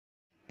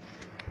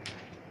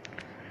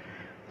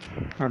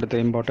அடுத்த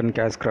important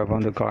cash graph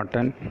வந்து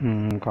cotton.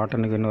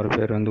 காட்டனுக்கு இன்னொரு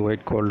பேர் வந்து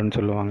ஒயிட் கோல்டுன்னு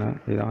சொல்லுவாங்க.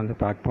 இதை வந்து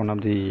back phone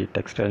of the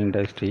textile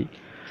industry.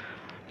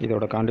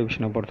 இதோட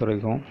கான்ட்ரிபியூஷனை பொறுத்த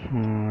வரைக்கும்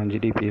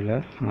ஜிடிபியில்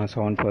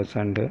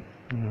 7%.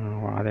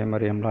 அதே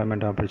மாதிரி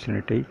employment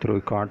opportunity through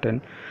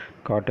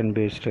cotton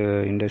based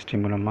industry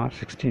மூலமாக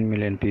 16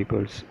 மில்லியன்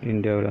பீப்புள்ஸ்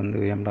இந்தியாவில் வந்து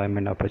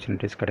எம்ப்ளாய்மெண்ட்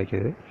ஆப்பர்ச்சுனிட்டிஸ்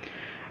கிடைக்கிது.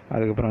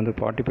 அதுக்கப்புறம் வந்து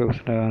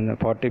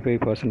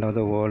 45% of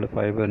the world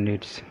fibre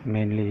needs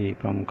mainly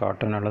from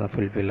காட்டனால் தான்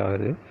ஃபுல்ஃபில்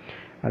ஆகுது.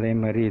 அதே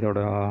மாதிரி இதோட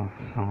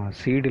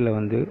சீடில்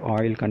வந்து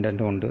ஆயில்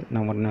கண்டென்ட்டும் உண்டு.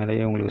 நான்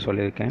முன்னாலேயே உங்களுக்கு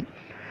சொல்லியிருக்கேன்.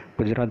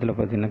 குஜராத்தில்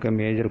பார்த்தீங்கன்னாக்கா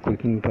மேஜர்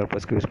குக்கிங்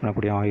பர்பஸ்க்கு யூஸ்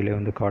பண்ணக்கூடிய ஆயிலே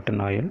வந்து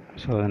காட்டன் ஆயில்.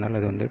 ஸோ அதனால்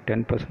அது வந்து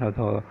 10% of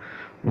the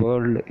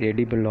world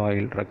edible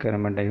oil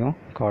ரெக்குயர்மெண்ட்டையும்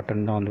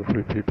cotton தான் வந்து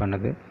ஃபுல்ஃபில்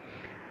பண்ணுது.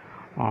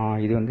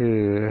 இது வந்து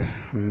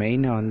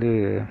மெயினாக வந்து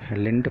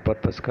லெண்ட்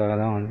பர்பஸ்க்காக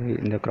தான் வந்து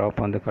இந்த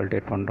க்ராப் வந்து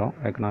கல்டிவேட் பண்ணுறோம்.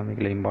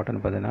 எக்கனாமிக்கலி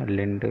இம்பார்ட்டன்ட் பார்த்தீங்கன்னா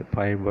லெண்டு,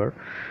 ஃபைபர்,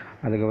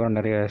 அதுக்கப்புறம்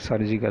நிறைய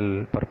சர்ஜிக்கல்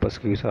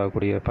பர்பஸ்க்கு யூஸ்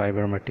ஆகக்கூடிய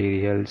ஃபைபர்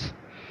மெட்டீரியல்ஸ்,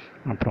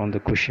 அப்புறம்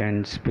வந்து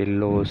குஷன்ஸ்,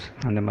 பில்லோஸ்,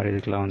 அந்த மாதிரி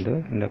இதுக்கெலாம் வந்து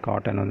இந்த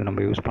காட்டன் வந்து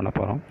நம்ம யூஸ் பண்ண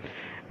போகிறோம்.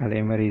 அதே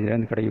மாதிரி இதில்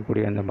வந்து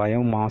கிடைக்கக்கூடிய அந்த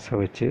பயோமாஸை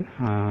வச்சு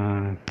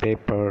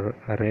பேப்பர்,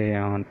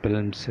 ரேயான்,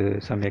 ஃபில்ம்ஸு,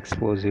 சம்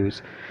எக்ஸ்ப்ளோசிவ்ஸ்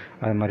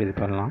அது மாதிரி இது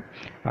பண்ணலாம்.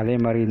 அதே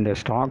மாதிரி இந்த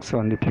ஸ்டாக்ஸை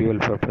வந்து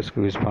ஃபியூவல்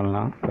பர்பஸ்க்கு யூஸ்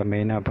பண்ணலாம். இப்போ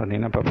மெயினாக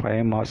பார்த்தீங்கன்னா இப்போ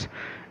பயோமாஸ்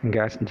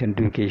கேஸ்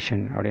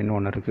ஜென்ட்ரிஃபிகேஷன் அப்படின்னு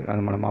ஒன்று இருக்குது.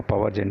 அது மூலமாக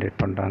பவர் ஜென்ரேட்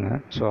பண்ணுறாங்க.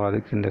 ஸோ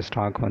அதுக்கு இந்த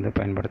ஸ்டாக் வந்து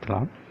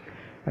பயன்படுத்தலாம்.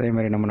 அதே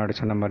மாதிரி நம்ம முன்னாடி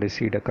சொன்ன மாதிரி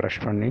சீடை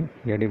க்ரஷ் பண்ணி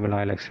எடிபிள்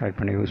ஆயில் எக்ஸ்ட்ராக்ட்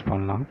பண்ணி யூஸ்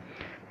பண்ணலாம்.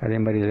 அதே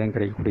மாதிரி இதெல்லாம்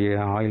கிடைக்கக்கூடிய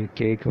ஆயில்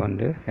கேக்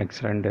வந்து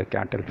எக்ஸலண்ட்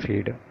கேட்டல்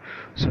ஃபீடு.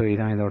 ஸோ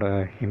இதுதான் இதோட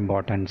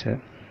இம்பார்ட்டன்ஸு.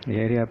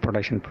 ஏரியா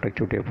ப்ரொடக்ஷன்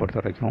ப்ரொடக்டிவிட்டியை பொறுத்த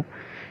வரைக்கும்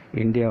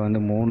இந்தியா வந்து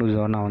 3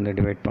 ஜோனாக வந்து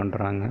டிவைட்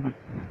பண்ணுறாங்க.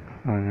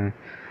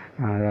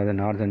 அதாவது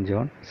northern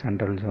zone,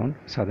 central zone,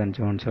 southern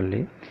zone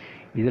சொல்லி.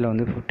 இதில்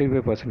வந்து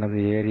 55% of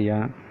the area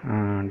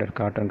under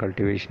cotton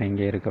cultivation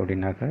எங்கே இருக்குது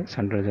அப்படின்னாக்கா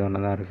சென்ட்ரல்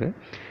ஜோனில் தான் இருக்குது.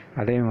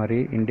 அதே மாதிரி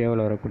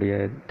இந்தியாவில் வரக்கூடிய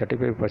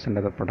 35%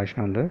 ஆஃப் த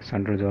ப்ரொடக்ஷன் வந்து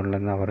சென்ட்ரல்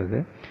ஜோனில் தான் வருது.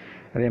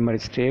 அதே மாதிரி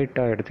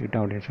ஸ்டேட்டாக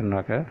எடுத்துக்கிட்டோம் அப்படின்னு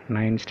சொன்னாக்கா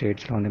 9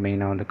 ஸ்டேட்ஸில் வந்து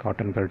மெயினாக வந்து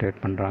காட்டன் கல்டிவேட்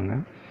பண்ணுறாங்க.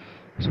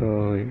 ஸோ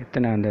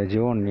இத்தனை அந்த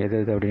ஜோன் எது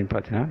அப்படின்னு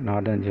பார்த்தீங்கன்னா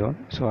நார்தன் ஜோன்.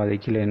 ஸோ அது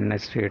கீழே என்ன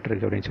ஸ்டேட்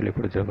இருக்குது அப்படின்னு சொல்லி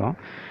கொடுத்துருக்கோம்.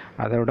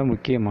 அதை விட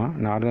முக்கியமாக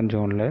நார்தன்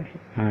ஜோனில்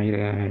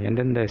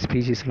எந்தெந்த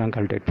ஸ்பீசிஸ்லாம்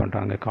கல்டிவேட்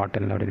பண்ணுறாங்க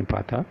காட்டனில் அப்படின்னு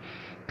பார்த்தா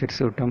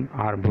கிர்சூட்டம்,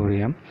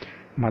 ஆர்போரியம்.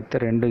 மற்ற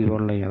 2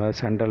 ஜோன்லையும், அதாவது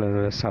சென்ட்ரல்,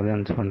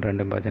 சதர்ன் ஜோன்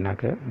 2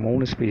 பார்த்தீங்கன்னாக்கா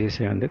 3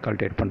 ஸ்பீசிஸை வந்து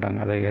கல்டிவேட் பண்ணுறாங்க.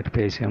 அதாவது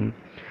ஹெர்பேசியம்,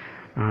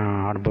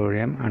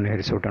 ஆர்போரியம் அண்ட்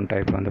ஹெர்சூட்டம்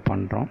டைப் வந்து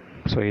பண்ணுறோம்.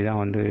 ஸோ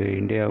இதான் வந்து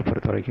இந்தியாவை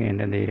பொறுத்த வரைக்கும்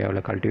எந்தெந்த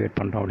ஏரியாவில் கல்டிவேட்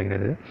பண்ணுறோம்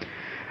அப்படிங்கிறது.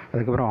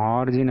 அதுக்கப்புறம்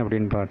ஆரிஜின்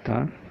அப்படின்னு பார்த்தா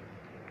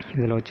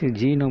இதில் வச்சு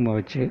ஜீனோமை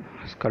வச்சு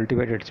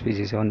கல்டிவேட்டட்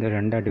ஸ்பீசிஸை வந்து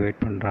 2ஆக டிவைட்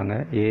பண்ணுறாங்க.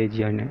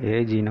 ஏ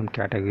ஜீனம்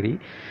கேட்டகரி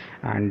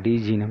அண்ட் டி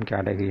ஜீனம்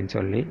கேட்டகரின்னு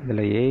சொல்லி.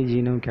 இதில் ஏ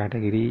ஜீனம்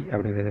கேட்டகரி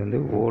அப்படிங்கிறது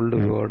வந்து ஓல்டு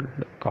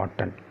வேர்ல்டு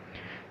காட்டன்.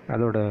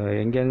 அதோட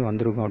எங்கேயாவது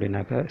வந்திருக்கும்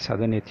அப்படின்னாக்கா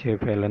சதர்ன்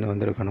எத்தியோப்பியாவிலேருந்து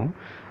வந்திருக்கணும்.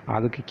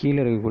 அதுக்கு கீழே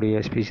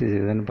இருக்கக்கூடிய ஸ்பீசிஸ்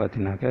எதுன்னு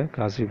பார்த்தீங்கன்னாக்கா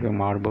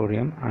காசிபியம்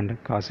ஆர்போரியம் அண்ட்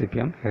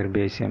காசிபியம்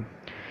ஹெர்பேசியம்.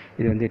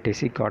 இது வந்து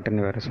டெசிக்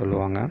காட்டன் வேறு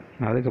சொல்லுவாங்க.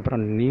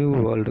 அதுக்கப்புறம் நியூ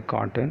வேர்ல்டு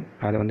காட்டன்,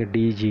 அது வந்து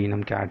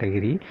டிஜினம்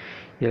கேட்டகரி.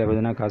 இதில்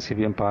பார்த்தீங்கன்னா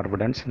காசிபியம்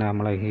பார்படன்ஸ்,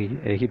 நார்மலாக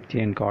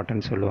எகிப்தியன்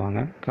காட்டன் சொல்லுவாங்க.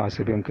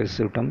 காசிபியம்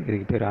கிர்சூட்டம்,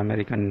 இதுக்கு பேர்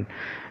அமெரிக்கன்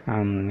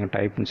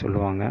டைப்னு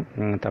சொல்லுவாங்க.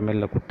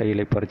 தமிழில் குட்டை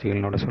இலை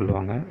பருத்திகள்னோட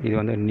சொல்லுவாங்க. இது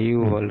வந்து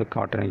நியூ வேர்ல்டு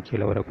காட்டனுக்கு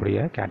கீழே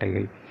வரக்கூடிய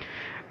கேட்டகரி.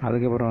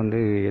 அதுக்கப்புறம் வந்து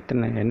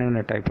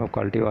என்னென்ன டைப் ஆஃப்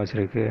கல்டிவாஸ்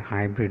இருக்குது,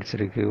 ஹைப்ரிட்ஸ்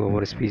இருக்குது,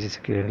 ஒவ்வொரு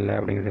ஸ்பீசிஸுக்கு இல்லை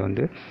அப்படிங்கிறது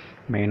வந்து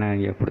மெயினாக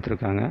இங்கே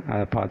கொடுத்துருக்காங்க.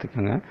 அதை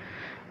பார்த்துக்கோங்க.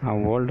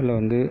 வேர்ல்டில்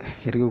வந்து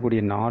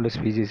இருக்கக்கூடிய 4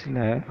 ஸ்பீசிஸில்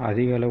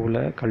அதிக அளவில்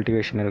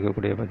கல்டிவேஷன்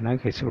இருக்கக்கூடிய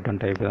பார்த்திங்கன்னா ஹிர்சூட்டம்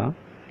டைப் தான்.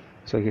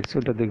 ஸோ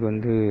ஹிர்சூட்டத்துக்கு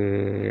வந்து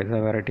எந்த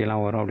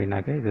வெரைட்டிலாம் வரும்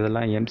அப்படின்னாக்கா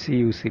இதெல்லாம்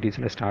MCU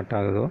சீரீஸில் ஸ்டார்ட்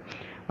ஆகுதோ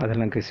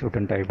அதெல்லாம்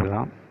ஹிர்சூட்டம் டைப்பு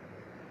தான்.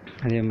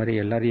 அதே மாதிரி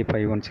LRE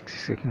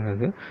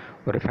 5166ங்கிறது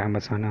ஒரு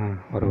ஃபேமஸான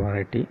ஒரு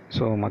வெரைட்டி.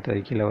 ஸோ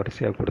மற்ற கீழே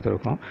வரிசையாக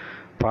கொடுத்துருக்கோம்.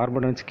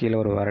 பார்படன்ஸ் கீழே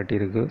ஒரு வெரைட்டி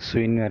இருக்குது,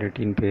 ஸ்வின்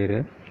வெரைட்டின்னு பேர்.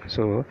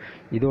 ஸோ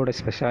இதோட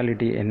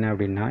ஸ்பெஷாலிட்டி என்ன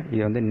அப்படின்னா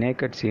இது வந்து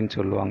நேக்கட் சீன்னு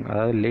சொல்லுவாங்க.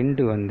 அதாவது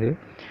லெண்டு வந்து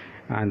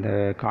அந்த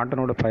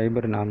காட்டனோட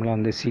ஃபைபர் நார்மலாக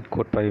வந்து சீட்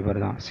கோட் ஃபைபர்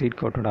தான். சீட்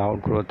கோட்டோட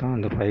அவுட் க்ரோத் தான்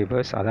அந்த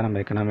ஃபைபர்ஸ். அதை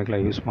நம்ம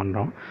எக்கனாமிக்கலாக யூஸ்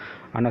பண்ணுறோம்.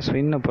 ஆனால்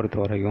ஸ்வின்னை பொறுத்த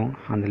வரைக்கும்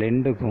அந்த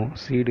லெண்டுக்கும்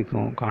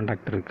சீடுக்கும்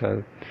கான்டாக்ட்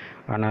இருக்காது.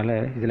 அதனால்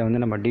இதில்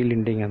வந்து நம்ம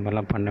டீலிண்டிங் அந்த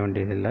மாதிரிலாம் பண்ண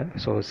வேண்டியதில்லை.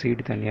 ஸோ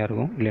சீடு தனியாக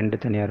இருக்கும், லெண்டு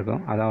தனியாக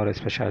இருக்கும். அதான் ஒரு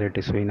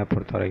ஸ்பெஷாலிட்டி ஸ்வின்னை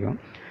பொறுத்த வரைக்கும்.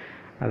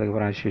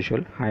 அதுக்கப்புறம் ஆஸ்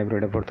யூஷுவல்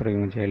ஹைப்ரிடை பொறுத்த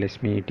வரைக்கும்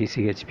ஜெயலட்சுமி,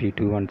 TCHP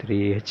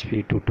 213, HP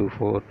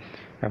 224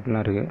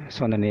 அப்படிலாம் இருக்குது. ஸோ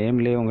அந்த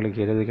நேம்லேயே உங்களுக்கு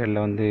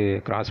எதுகளில் வந்து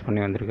கிராஸ்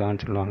பண்ணி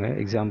வந்திருக்கான்னு சொல்லுவாங்க.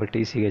 Example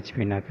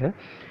TCHPனாக்க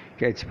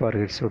H for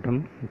ஹிர்சூட்டம்,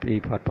 P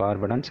for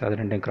பார்படன்ஸ், அது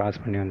 2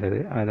 கிராஸ் பண்ணி வந்தது.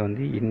 அது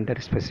வந்து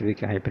இன்டர்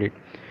ஸ்பெசிஃபிக் ஹைப்ரிட்.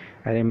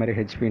 அதே மாதிரி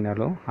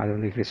HPனாலும் அது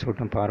வந்து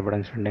ஹிர்சூட்டம்,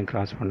 பார்படன்ஸ் 2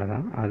 கிராஸ்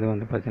பண்ணதான். அது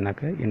வந்து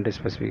பார்த்தீங்கன்னாக்கா இன்டர்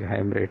ஸ்பெசிஃபிக்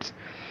ஹைப்ரிட்ஸ்.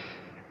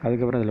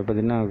 அதுக்கப்புறம் இதில்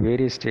பார்த்திங்கன்னா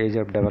வேரியஸ் ஸ்டேஜ்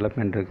ஆஃப்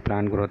டெவலப்மெண்ட் இருக்குது.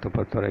 பிளான் க்ரோத்தை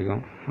பொறுத்த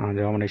வரைக்கும்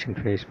ஜெர்மினேஷன்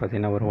ஃபேஸ்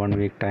பார்த்திங்கன்னா ஒரு 1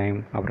 வீக் டைம்,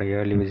 அப்புறம்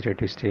ஏர்லி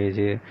வெஜிடேட்டிவ் ஸ்டேஜ்,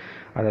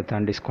 அதை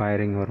தாண்டி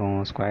ஸ்கொயரிங் வரும்.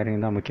 ஸ்கொயரிங்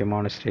தான்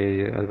முக்கியமான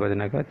ஸ்டேஜ். அது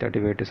பார்த்திங்கனாக்கா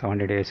 35 to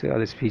 70 days.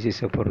 அது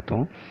ஸ்பீசிஸை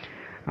பொறுத்தும்.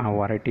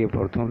 வெரைட்டியை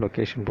பொறுத்தும்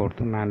லொக்கேஷன்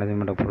பொறுத்தும்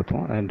மேனேஜ்மெண்ட்டை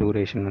பொறுத்தும் அது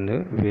டூரேஷன் வந்து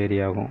வேரி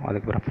ஆகும்.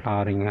 அதுக்கப்புறம்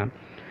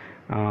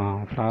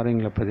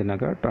ஃப்ளாரிங்கில்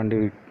பார்த்தீங்கன்னாக்கா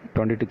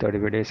 20 to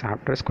 35 days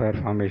ஆஃப்டர் ஸ்கொயர்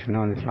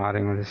ஃபார்மேஷனாக வந்து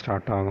ஃப்ளாரிங் வந்து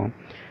ஸ்டார்ட் ஆகும்.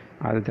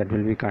 அது that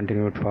will be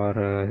continued for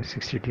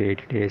 60 to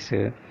 80 days.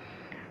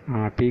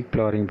 Peak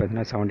flowering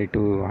பார்த்தீங்கன்னா 70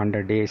 to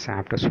 100 days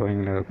ஆஃப்டர்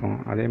ஷோயிங்கில் இருக்கும்.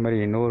 அதே மாதிரி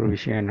இன்னொரு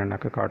விஷயம்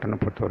என்னென்னாக்கா காட்டனை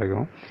பொறுத்த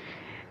வரைக்கும்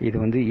இது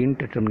வந்து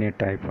இன்டிட்டர்மினேட்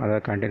டைப்,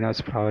 அதாவது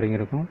கண்டினியூஸ் ஃப்ளவரிங்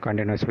இருக்கும்,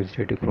 கண்டினியூஸ்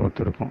வெஜிடேட்டிவ்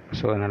க்ரோத் இருக்கும்.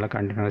 ஸோ அதனால்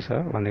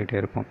கண்டினியூஸாக வந்துக்கிட்டே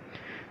இருக்கும்.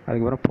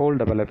 அதுக்கப்புறம் போல்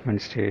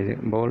டெவலப்மெண்ட் ஸ்டேஜ்,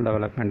 போல்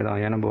டெவலப்மெண்ட் தான்.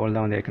 ஏன்னா போல்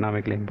தான் வந்து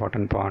எக்கனாமிக்கலி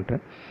இம்பார்ட்டன்ட் பார்ட்டு.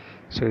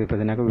 ஸோ இது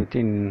பார்த்தீங்கன்னாக்கா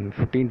within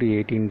 15 to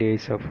 18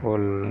 days of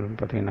whole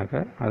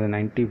பார்த்தீங்கன்னாக்கா அது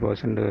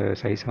 90%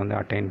 சைஸ் வந்து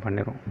அட்டைன்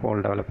பண்ணிடும்.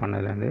 ஹோல் டெவலப்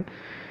பண்ணதுலேருந்து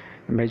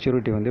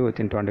மெச்சூரிட்டி வந்து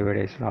வித்தின் 25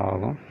 days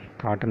ஆகும்.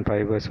 காட்டன்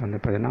ஃபைபர்ஸ் வந்து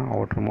பார்த்திங்கன்னா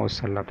outer most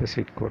sell of the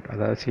seat code,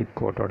 அதாவது சீட்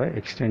கோட்டோட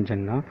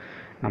எக்ஸ்டென்ஷன் தான்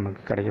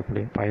நமக்கு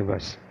கிடைக்கக்கூடிய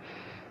ஃபைபர்ஸ்.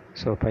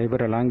 ஸோ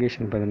ஃபைபர்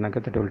எலாங்கேஷன்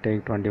பார்த்தீங்கன்னாக்கா that will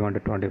take 21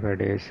 to 25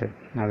 days.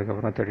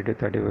 அதுக்கப்புறம்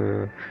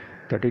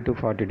 30 to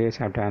 40 days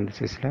ஆஃப்டர்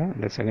ஆந்தசிஸில்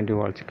இந்த செகண்டரி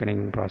வால்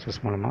சிக்கனிங் ப்ராசஸ்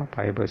மூலமாக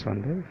ஃபைபர்ஸ்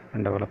வந்து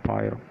டெவலப்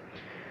ஆகிரும்.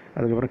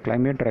 அதுக்கப்புறம்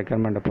கிளைமேட்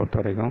ரெக்குயர்மெண்ட்டை பொறுத்த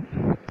வரைக்கும்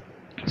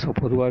ஸோ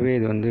பொதுவாகவே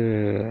இது வந்து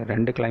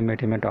 2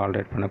 கிளைமேட்டையுமே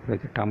டாலரேட்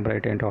பண்ணக்கூடியது.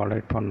 டெம்பரேட்டையும்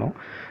டாலரேட் பண்ணணும்,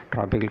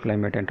 ட்ராபிக்கல்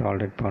கிளைமேட்டையும்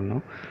டாலரேட்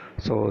பண்ணணும்.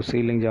 ஸோ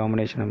சீலிங்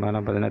ஜாமினேஷன் மேலே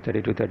பார்த்தீங்கன்னா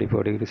 30 to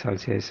 34 degree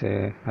Celsius.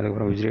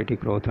 அதுக்கப்புறம் வெஜிடேட்டிவ்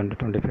க்ரோத் வந்து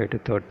 25 to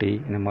 30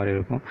 இந்த மாதிரி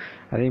இருக்கும்.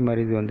 அதே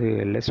மாதிரி இது வந்து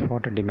லெஸ்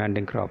வாட்டர்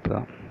டிமாண்டிங் க்ராப்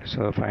தான். ஸோ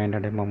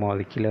 500 mm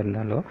அது கீழே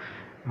இருந்தாலும்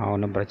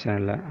ஒன்றும் பிரச்சனை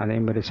இல்லை.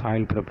 அதேமாதிரி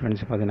சாயில்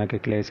ப்ரிஃபரன்ஸ்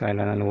பார்த்தீங்கன்னா clay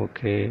சாயில்னாலும்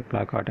okay,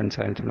 black cotton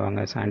soil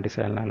சொல்லுவாங்க, சாண்டி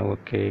சாயில்னாலும்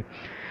ஓகே.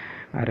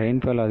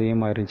 ரெயின்ஃபால்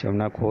அதிகமாக இருந்துச்சு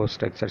அப்படின்னா கோர்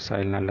ஸ்ட்ரக்சர்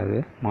சாயில் நல்லது.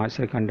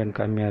 மாய்ஸ்சர் கண்டென்ட்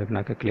கம்மியாக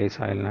இருக்குனாக்கா கிளே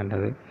சாயில்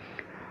நல்லது.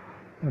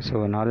 ஸோ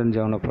நார்தன்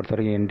ஜோனை பொறுத்த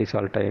வரைக்கும் என்டி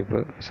சால் டைப்பு,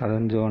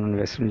 சதர்ன் ஜோன்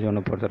வெஸ்டர்ன்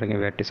ஜோனை பொறுத்த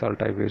வரைக்கும் வெட்டி சால்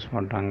டைப் யூஸ்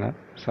பண்ணுறாங்க.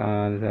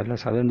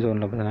 அதில் சதர்ன்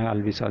ஜோனில் பார்த்தீங்கன்னா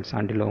அல்வி சால்,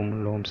 சாண்டி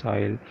லோம்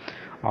சாயில்,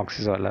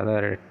 ஆக்சிசால்,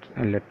 அதாவது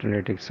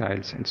எலக்ட்ரோலைட்டிக்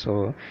சாயில்ஸ். ஸோ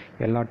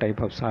எல்லா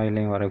டைப் ஆஃப்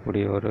சாயிலையும்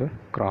வரக்கூடிய ஒரு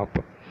க்ராப்.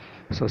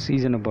 ஸோ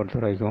சீசனை பொறுத்த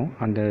வரைக்கும்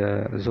அந்த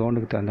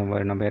ஜோனுக்கு தகுந்த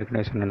மாதிரி நம்ம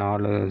ஏற்கனவே சொன்ன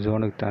 4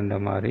 ஜோனுக்கு தகுந்த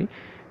மாதிரி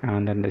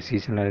அந்தந்த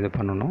சீசனில் இது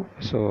பண்ணணும்.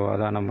 ஸோ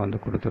அதான் நம்ம வந்து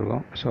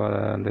கொடுத்துருக்கோம். ஸோ அதை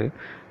வந்து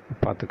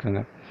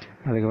பார்த்துக்கோங்க.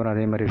 அதுக்கப்புறம்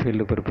அதே மாதிரி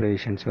ஃபீல்டு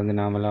ப்ரிப்பரேஷன்ஸ் வந்து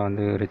நாமெல்லாம்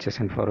வந்து ரிச்சஸ்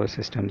அண்ட் ஃபார்வர்ட்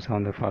சிஸ்டம்ஸை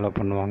வந்து ஃபாலோ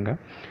பண்ணுவாங்க.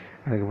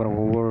 அதுக்கப்புறம்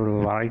ஒவ்வொரு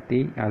வெரைட்டி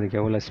அதுக்கு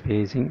எவ்வளோ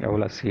ஸ்பேஸிங்,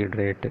 எவ்வளோ சீட்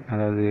ரேட்டு,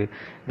 அதாவது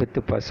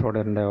வித்து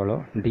பஸ்ஸோடு இருந்தால் எவ்வளோ,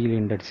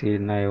 டீலிண்டட்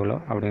சீடுனா எவ்வளோ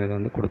அப்படிங்கிறது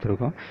வந்து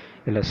கொடுத்துருக்கோம்.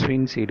 இதில்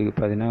ஸ்விங் சீடுக்கு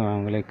பார்த்தீங்கன்னா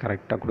அவங்களே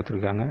கரெக்டாக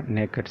கொடுத்துருக்காங்க,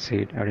 நேக்கட்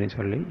சீட் அப்படின்னு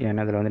சொல்லி.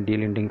 ஏன்னா அதில் வந்து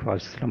டீலிண்டிங்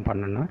ப்ராசஸ்லாம்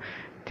பண்ணணுன்னா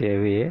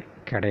தேவையே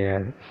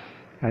கிடையாது.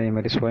 அதே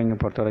மாதிரி சோயிங்கை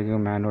பொறுத்த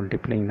வரைக்கும் மேனுவல்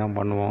டிப்ளிங் தான்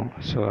பண்ணுவோம்.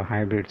 ஸோ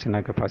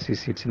ஹைப்ரிட்ஸ்னாக்கா ஃபஸ்ட்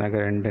சீட்ஸ்னாக்கா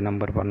 2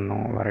 நம்பர்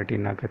பண்ணணும்,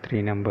 வெரைட்டினாக்கா 3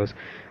 numbers.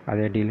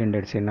 அதே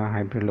டீலிண்டட் சீட்னா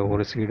ஹைப்ரிட்டில்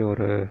ஒரு சீடு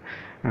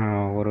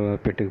ஒரு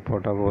பெட்டுக்கு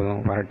போட்டால்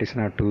போதும்.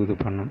 வெரைட்டிஸ்னால் 2 இது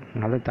பண்ணணும்.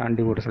 அதை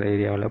தாண்டி ஒரு சில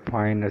ஏரியாவில்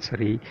point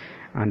nursery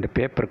and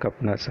paper cup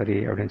nursery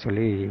அப்படின்னு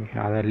சொல்லி,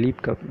 அதை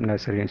லீப் கப்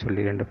நர்சரின்னு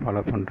சொல்லி 2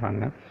 ஃபாலோ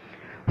பண்ணுறாங்க.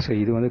 ஸோ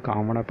இது வந்து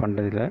காமனாக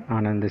பண்ணுறதில்ல,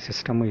 ஆனால் இந்த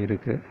சிஸ்டமும்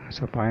இருக்குது.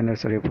 ஸோ பாயிண்ட்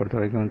நர்சரியை பொறுத்த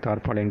வரைக்கும்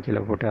தார்பாலின்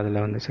கீழே போட்டு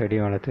அதில் வந்து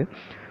செடியை வளர்த்து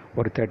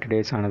ஒரு 30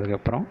 days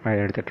ஆனதுக்கப்புறம் அதை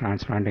எடுத்து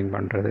டிரான்ஸ்பிளான்டிங்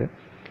பண்ணுறது.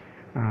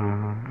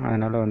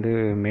 அதனால் வந்து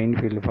மெயின்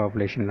ஃபீல்டு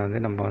பாப்புலேஷனில்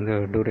வந்து நம்ம வந்து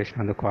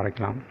டூரேஷன் வந்து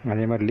குறைக்கலாம்.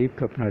 அதே மாதிரி லீப்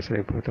கப்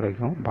நர்சரியை பொறுத்த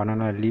வரைக்கும்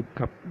பனானா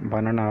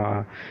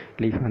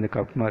லீஃப் வந்து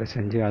கப் மாதிரி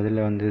செஞ்சு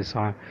அதில் வந்து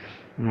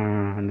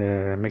அந்த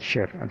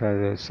மிக்சர்,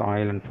 அதாவது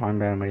சாயில் அண்ட்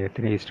ஃபார்ம் மாதிரி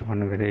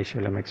 3:1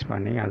 ரேஷியோவில் மிக்ஸ்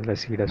பண்ணி அதில்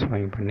சீடை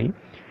சோயிங் பண்ணி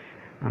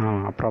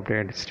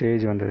அப்ராப்ரியேட்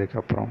ஸ்டேஜ்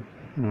வந்ததுக்கப்புறம்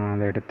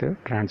அதை எடுத்து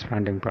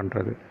டிரான்ஸ்பிளான்டிங்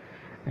பண்ணுறது.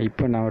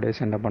 இப்போ நவடேஸ்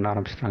என்ன பண்ண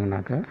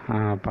ஆரம்பிச்சிட்டாங்கனாக்கா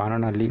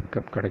பனானா லீப்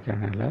கப்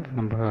கிடைக்கிறதுனால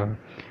நம்ம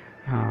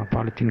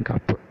பாலித்தீன்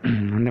கப்பு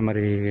அந்த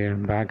மாதிரி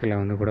பேக்கில்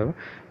வந்து கூட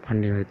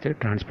பண்ணி வச்சு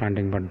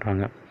டிரான்ஸ்பிளான்டிங்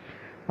பண்ணுறாங்க.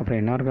 அப்புறம்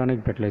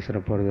இன்ஆர்கானிக்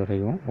ஃபெர்டிலைசரை பொறுத்த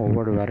வரைக்கும்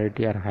ஒவ்வொரு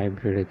வெரைட்டி ஆர்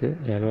ஹைப்ரிடுக்கு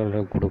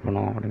எவ்வளோ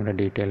கொடுக்கணும் அப்படிங்கிற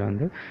டீட்டெயில்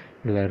வந்து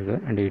இதில் இருக்குது.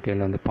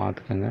 டீட்டெயில் வந்து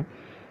பார்த்துக்கோங்க.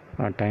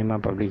 டைம்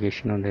ஆஃப்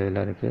பப்ளிகேஷன் வந்து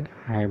இதில் இருக்குது.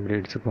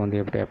 ஹைப்ரிட்ஸுக்கு வந்து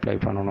எப்படி அப்ளை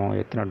பண்ணணும்,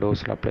 எத்தனை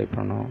டோஸில் அப்ளை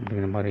பண்ணணும்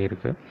அப்படிங்கிற மாதிரி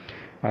இருக்குது.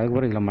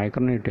 அதுக்கப்புறம் இதில்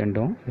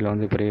மைக்ரோநியூட்ரியன்ட்டும் இதில்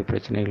வந்து பெரிய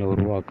பிரச்சனைகளை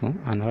உருவாக்கும்.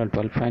 அதனால்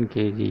 12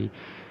 kg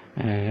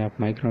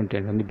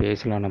மைக்ரோநியூட்ரியன்ட் வந்து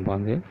பேஸில் நம்ம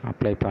வந்து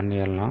அப்ளை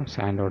பண்ணிடலாம்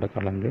சாண்டோட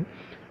கலந்து.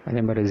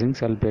 அதே மாதிரி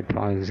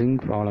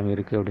ஜிங்க் ப்ராப்ளம்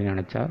இருக்குது அப்படின்னு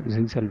நினச்சா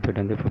ஜிங்க்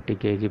சல்ஃபேட் வந்து 50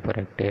 kg per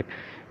hectare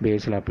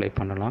பேஸில் அப்ளை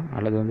பண்ணலாம்.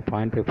 அல்லது வந்து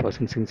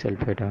 0.5% ஜிங்க்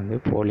சல்ஃபேட்டை வந்து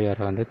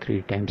போலியாரை வந்து 3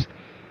 times,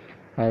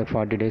 அது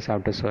 40 days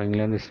ஆஃப்டர்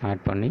சோயிங்லேருந்து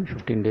ஸ்டார்ட் பண்ணி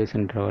 15 days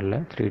இன்டர்வலில்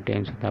 3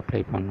 times வந்து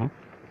அப்ளை பண்ணோம்.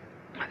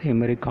 அதே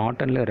மாதிரி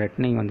காட்டனில்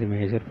ரெட்னிங் வந்து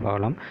மேஜர்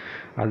ப்ராப்ளம்.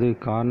 அதுக்கு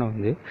காரணம்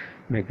வந்து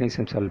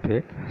மெக்னீசியம்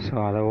சல்ஃபேட். ஸோ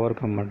அதை ஓவர்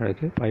கம்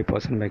பண்ணுறதுக்கு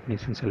 5%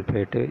 magnesium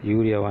sulphate,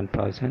 urea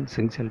 1%,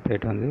 zinc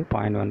sulphate வந்து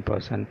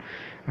 0.1%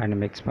 அண்ட்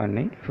மிக்ஸ்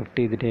பண்ணி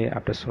 50th day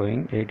after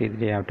sowing 80th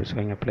day after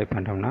sowing apply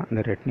பண்ணோம்னா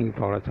இந்த ரெட்னிங்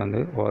ப்ராப்ளத்தை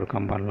வந்து ஓவர்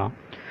கம் பண்ணலாம்.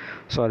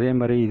 ஸோ அதே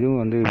மாதிரி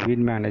இதுவும் வந்து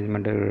வீட்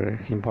மேனேஜ்மெண்ட்டு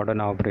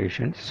இம்பார்ட்டன்ட்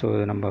ஆப்ரேஷன்ஸ். ஸோ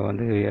நம்ம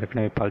வந்து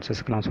ஏற்கனவே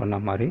பல்சஸ்க்கெலாம் சொன்ன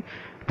மாதிரி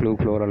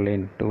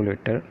ஃப்ளூக்ளோரலின் 2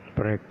 liter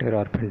per hectare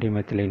R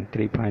பெண்டிமெத்திலின்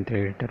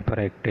 3.3 liter per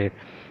hectare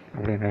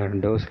அப்படின்ற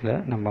டோஸில்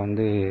நம்ம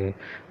வந்து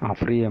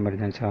ஃப்ரீ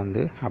எமர்ஜென்சியாக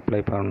வந்து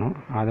அப்ளை பண்ணணும்.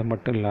 அது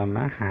மட்டும்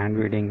இல்லாமல் ஹேண்ட்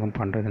வீடிங்கும்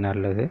பண்ணுறது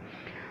நல்லது.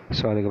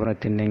 ஸோ அதுக்கப்புறம்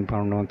தின்னிங்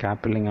பண்ணணும்,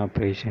 கேப்பிலிங்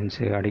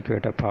ஆப்ரேஷன்ஸு,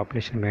 அடிக்குவேட்டாக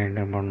பாப்புலேஷன்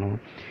மெயின்டைன் பண்ணணும்.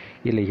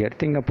 இல்லை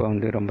எர்த்திங் அப்போ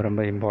வந்து ரொம்ப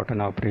ரொம்ப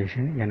இம்பார்ட்டன்ட்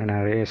ஆப்ரேஷன். ஏன்னா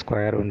நிறைய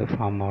ஸ்கொயர் வந்து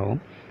ஃபார்ம்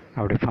ஆகும்.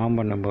 அப்படி ஃபார்ம்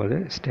பண்ணும்போது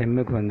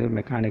ஸ்டெம்முக்கு வந்து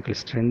மெக்கானிக்கல்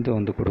ஸ்ட்ரென்த்து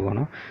வந்து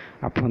கொடுக்கணும்.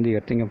 அப்போ வந்து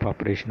எர்த்திங் அப்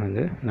ஆப்ரேஷன்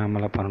வந்து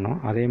நம்மளாம் பண்ணணும்.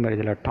 அதே மாதிரி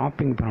இதில்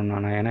டாப்பிங்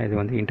பண்ணணும். ஏன்னா இது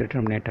வந்து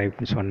இன்டர்டெர்மினேட்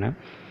டைப்னு சொன்னேன்.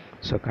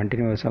 ஸோ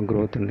கண்டினியூஸாக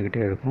க்ரோத்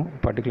இருந்துக்கிட்டே இருக்கும்.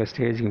 பர்டிகுலர்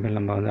ஸ்டேஜுக்கு மேலே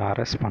நம்ம வந்து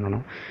அரெஸ்ட்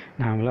பண்ணணும்.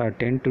 நாங்களாம்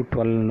 10 to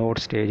 12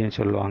 நோட் ஸ்டேஜ்னு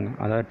சொல்லுவாங்க.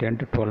 அதாவது 10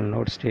 to 12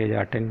 நோட் ஸ்டேஜ்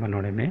அட்டைன் பண்ண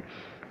உடனே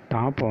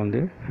டாப்பை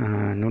வந்து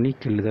நுனி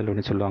கிள்ளுதல்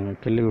அப்படின்னு சொல்லுவாங்க.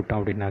 கிள்ளி விட்டோம்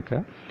அப்படின்னாக்கா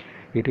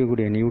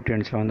இருக்கக்கூடிய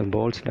நியூட்ரியன்ஸ்லாம் வந்து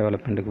போல்ஸ்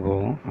டெவலப்மெண்ட்டுக்கு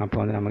போகும். அப்போ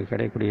வந்து நமக்கு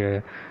கிடைக்கக்கூடிய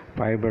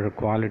ஃபைபர்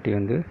குவாலிட்டி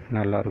வந்து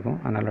நல்லாயிருக்கும்.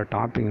 அதனால்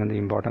டாப்பிங் வந்து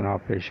இம்பார்ட்டன்ட்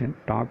ஆப்ரேஷன்.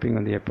 டாப்பிங்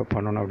வந்து எப்போ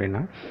பண்ணணும்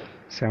அப்படின்னா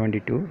 70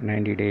 to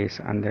 90 days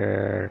அந்த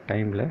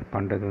டைமில்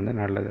பண்ணுறது வந்து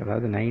நல்லது.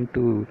 அதாவது 9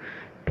 to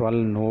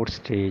 12 நோட்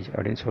ஸ்டேஜ்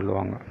அப்படின்னு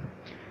சொல்லுவாங்க.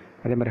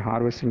 அதே மாதிரி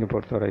ஹார்வெஸ்டிங்கை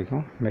பொறுத்த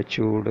வரைக்கும்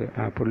matured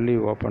fully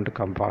open to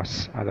compass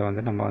அதை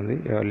வந்து நம்ம வந்து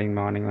ஏர்லி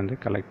மார்னிங் வந்து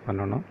கலெக்ட்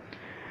பண்ணணும்.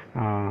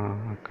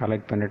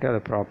 கலெக்ட் பண்ணிவிட்டு அதை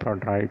ப்ராப்பராக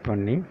ட்ரை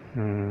பண்ணி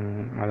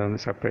அதை வந்து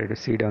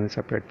சீடை வந்து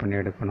செப்பரேட் பண்ணி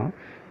எடுக்கணும்.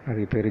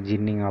 அதுக்கு பேர்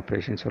ஜின்னிங்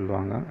ஆப்ரேஷன்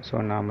சொல்லுவாங்க.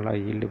 ஸோ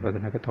நார்மலாக ஈல்டு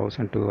பார்த்தீங்கன்னாக்கா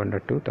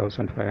 1200 to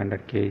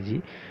 1500 kg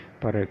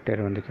per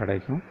hectare வந்து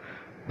கிடைக்கும்.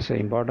 ஸோ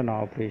இம்பார்ட்டன்ட்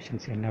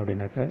ஆப்ரேஷன்ஸ் என்ன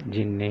அப்படின்னாக்கா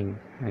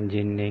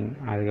ஜின்னிங்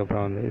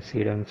அதுக்கப்புறம் வந்து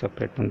சீடை வந்து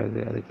செப்பரேட் பண்ணுறது,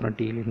 அதுக்கப்புறம்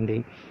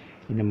டீலிண்டிங்,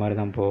 இந்த மாதிரி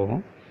தான்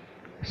போகும்.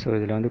 ஸோ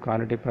இதில் வந்து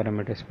குவாலிட்டி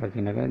பேராமீட்டர்ஸ்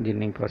பார்த்திங்கனாக்கா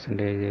ginning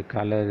percentage,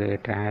 colour,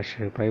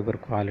 ட்ராஷு, fibre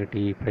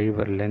quality,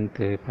 fibre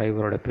length,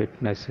 ஃபைபரோட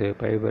fitness,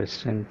 fibre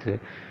strength,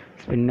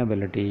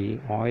 ஸ்பின்னபிலிட்டி,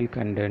 oil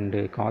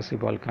content,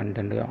 காசிபால்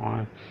content.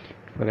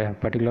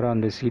 பர்டிகுலராக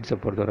அந்த சீட்ஸை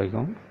பொறுத்த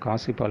வரைக்கும்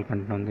காசிபால்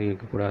கண்டென்ட் வந்து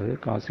இருக்கக்கூடாது.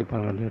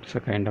 காசிபால் வந்து it's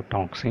a kind of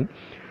toxin.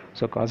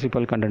 So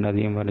காசிபால் content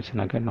அதிகமாக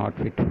இருந்துச்சுனாக்கா not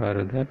fit for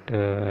that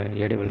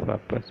edible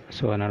purpose.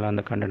 So அதனால்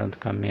அந்த கண்டென்ட் வந்து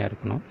கம்மியாக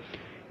இருக்கணும்.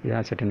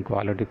 இதான் சர்டன்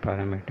குவாலிட்டி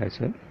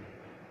பேராமீட்டர்ஸு.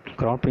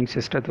 கிராப்பிங்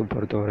சிஸ்டத்தை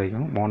பொறுத்த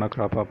வரைக்கும் மோனோ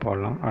கிராப்பாக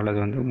போடலாம், அல்லது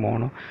வந்து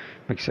மோனோ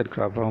மிக்சட்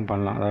கிராப்பாகவும்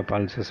பண்ணலாம். அதாவது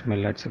பல்சஸ்,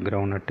 மில்லட்ஸ்,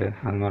 கிரவுண்ட்நட்டு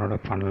அந்த மாதிரியோட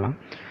பண்ணலாம்.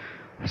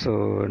 ஸோ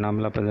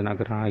நம்மளை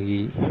பார்த்தீங்கன்னாக்க ராகி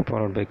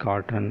ஃபாலோட் பை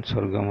காட்டன்,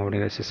 சொர்க்கம்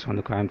அப்படிங்கிற சிஸ்டம்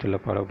வந்து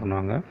கோயம்புத்தூரில் ஃபாலோ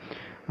பண்ணுவாங்க.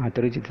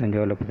 திருச்சி,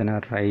 தஞ்சாவூரில் பார்த்தீங்கன்னா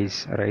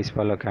ரைஸ்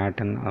ஃபாலோ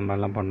கேட்டன் அது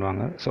மாதிரிலாம்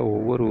பண்ணுவாங்க. ஸோ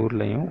ஒவ்வொரு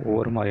ஊர்லேயும்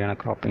ஒவ்வொரு மாதிரியான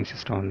கிராப்பிங்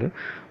சிஸ்டம் வந்து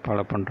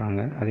ஃபாலோ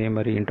பண்ணுறாங்க. அதே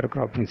மாதிரி இன்டர்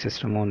கிராப்பிங்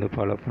சிஸ்டமும் வந்து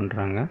ஃபாலோ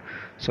பண்ணுறாங்க.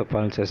 ஸோ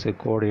பல்சஸ்ஸு,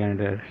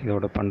 கோடியண்டர்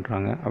இதோட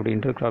பண்ணுறாங்க. அப்படி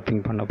இன்டர்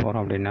கிராப்பிங் பண்ண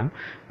போகிறோம் அப்படின்னா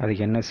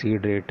அதுக்கு என்ன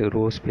சீட் ரேட்டு,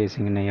 ரோ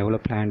ஸ்பேஸிங்னு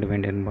எவ்வளோ பிளான்ட்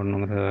மெயின்டைன்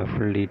பண்ணணுங்கிற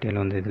ஃபுல்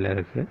டீட்டெயில் வந்து இதில்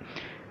இருக்குது.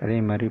 அதே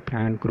மாதிரி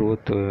பிளான்ட்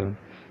க்ரோத்து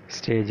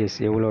ஸ்டேஜஸ்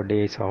எவ்வளோ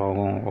டேஸ்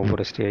ஆகும்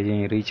ஒவ்வொரு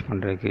ஸ்டேஜையும் ரீச்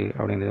பண்ணுறதுக்கு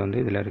அப்படிங்கிறது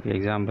வந்து இதில் இருக்குது.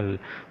 எக்ஸாம்பிள்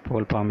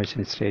போல்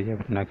ஃபார்மேஷன் ஸ்டேஜ்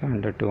அப்படின்னாக்கா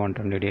 100 to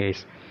 120 days,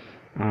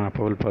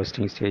 pole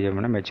bursting stage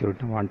அப்படின்னா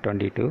மெச்சூரிட்டி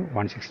 120 to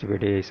 165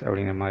 days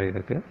அப்படிங்கிற மாதிரி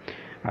இருக்குது.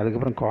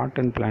 அதுக்கப்புறம்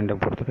காட்டன் பிளான்ட்டை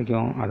பொறுத்த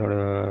வரைக்கும் அதோட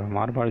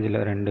மார்பாலஜியில்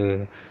 2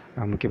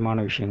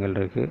 முக்கியமான விஷயங்கள்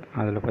இருக்குது.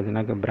 அதில்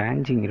பார்த்தீங்கன்னாக்கா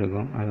பிரான்ச்சிங்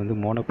இருக்கும். அது வந்து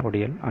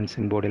மோனோபோடியல் அண்ட்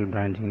சிம்போடியல்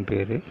பிரான்ச்சிங்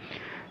பேர்.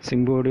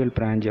 சிம்போடியல்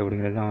பிரான்ச்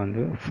அப்படிங்கிறது தான்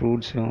வந்து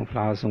ஃப்ரூட்ஸும்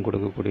ஃப்ளவர்ஸும்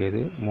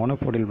கொடுக்கக்கூடியது.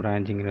 மோனோபோடியல்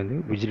பிரான்ச்சிங்கிறது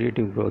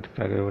வெஜிடேட்டிவ்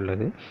க்ரோத்துக்காகவே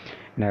உள்ளது.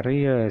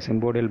 நிறைய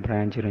சிம்போடியல்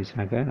பிரான்ச்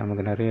இருந்துச்சுனாக்கா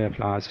நமக்கு நிறைய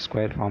ஃப்ளவர்ஸ்,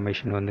 ஸ்கொயர்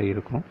ஃபார்மேஷன் வந்து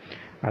இருக்கும்.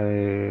 அது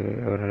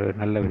ஒரு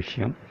நல்ல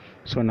விஷயம்.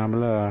 ஸோ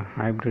நம்மள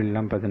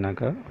ஹைப்ரிட்லாம்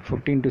பார்த்தீங்கன்னாக்கா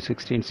 15 to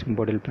 16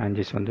 சிம்போடியல்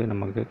பிரான்ச்சஸ் வந்து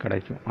நமக்கு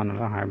கிடைக்கும்.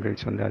 அதனால்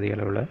ஹைப்ரிட்ஸ் வந்து அதிக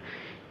அளவில்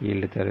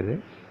ஈல்டு தருது.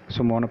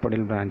 ஸோ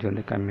மோனோபோடியல் பிரான்ச்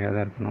வந்து கம்மியாக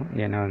தான் இருக்கணும்,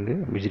 ஏன்னா வந்து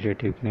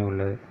வெஜிடேட்டிவ்னே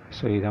உள்ளது.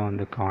 ஸோ இதான்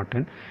வந்து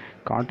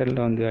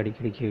காட்டனில் வந்து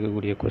அடிக்கடி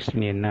கேட்கக்கூடிய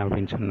கொஸ்டின் என்ன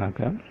அப்படின்னு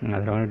சொன்னாக்கா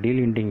அதில் வந்து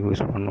டீலிண்டிங்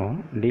யூஸ் பண்ணுவோம்.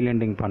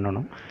 டீலிண்டிங்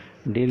பண்ணணும்.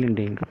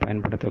 டீலிண்டிங்க்கு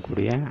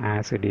பயன்படுத்தக்கூடிய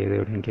ஆசிட் எது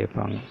அப்படின்னு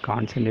கேட்பாங்க.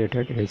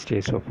 கான்சன்ட்ரேட்டட்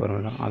எஸ்டேட் சூப்பர்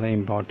தான், அதான்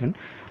இம்பார்ட்டன்ட்.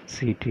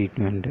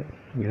 ட்ரீட்மெண்ட்டு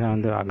இதான்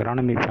வந்து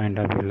அக்ரானமி பாயிண்ட்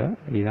ஆஃப் வியூவில்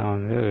இதான்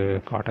வந்து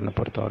காட்டனை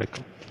பொறுத்த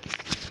வரைக்கும்.